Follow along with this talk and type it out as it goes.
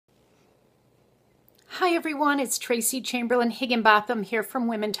Hi everyone, it's Tracy Chamberlain Higginbotham here from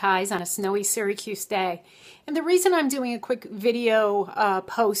Women Ties on a snowy Syracuse day. And the reason I'm doing a quick video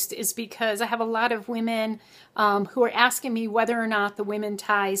post is because I have a lot of women who are asking me whether or not the Women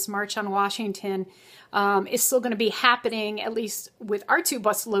Ties March on Washington is still going to be happening, at least with our 2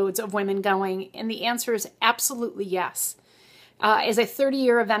 bus loads of women going. And the answer is absolutely yes. As a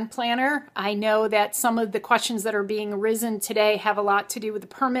 30-year event planner, I know that some of the questions that are being arisen today have a lot to do with the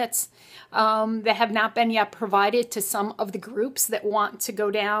permits that have not been yet provided to some of the groups that want to go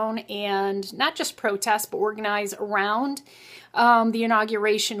down and not just protest, but organize around the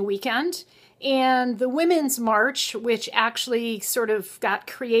inauguration weekend. And the Women's March, which actually sort of got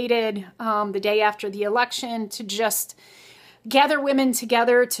created the day after the election to just gather women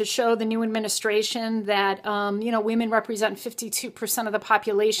together to show the new administration that, women represent 52% of the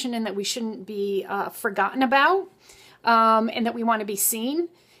population and that we shouldn't be forgotten about and that we want to be seen,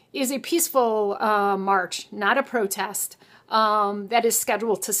 is a peaceful march, not a protest, that is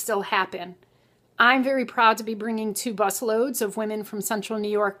scheduled to still happen. I'm very proud to be bringing 2 bus loads of women from Central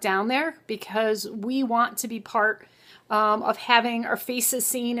New York down there because we want to be part of having our faces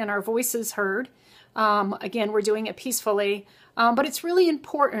seen and our voices heard. Again, we're doing it peacefully, but it's really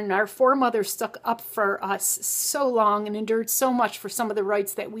important. Our foremothers stuck up for us so long and endured so much for some of the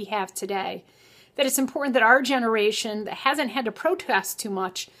rights that we have today, that it's important that our generation that hasn't had to protest too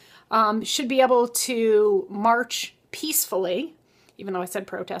much should be able to march peacefully, even though I said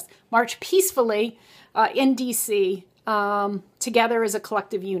protest, march peacefully in DC together as a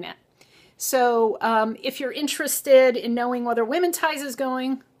collective unit. So if you're interested in knowing whether Women Ties is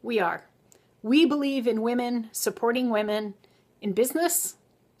going, we are. We believe in women supporting women in business,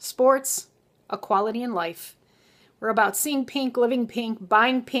 sports, equality in life. We're about seeing pink, living pink,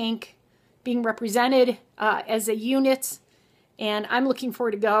 buying pink, being represented as a unit, and I'm looking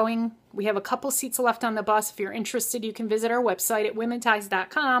forward to going. We have a couple seats left on the bus. If you're interested, you can visit our website at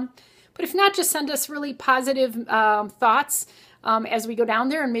womenties.com. But if not, just send us really positive thoughts as we go down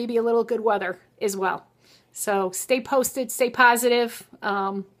there, and maybe a little good weather as well. So stay posted, stay positive.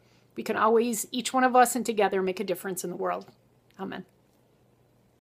 We can always, each one of us and together, make a difference in the world. Amen.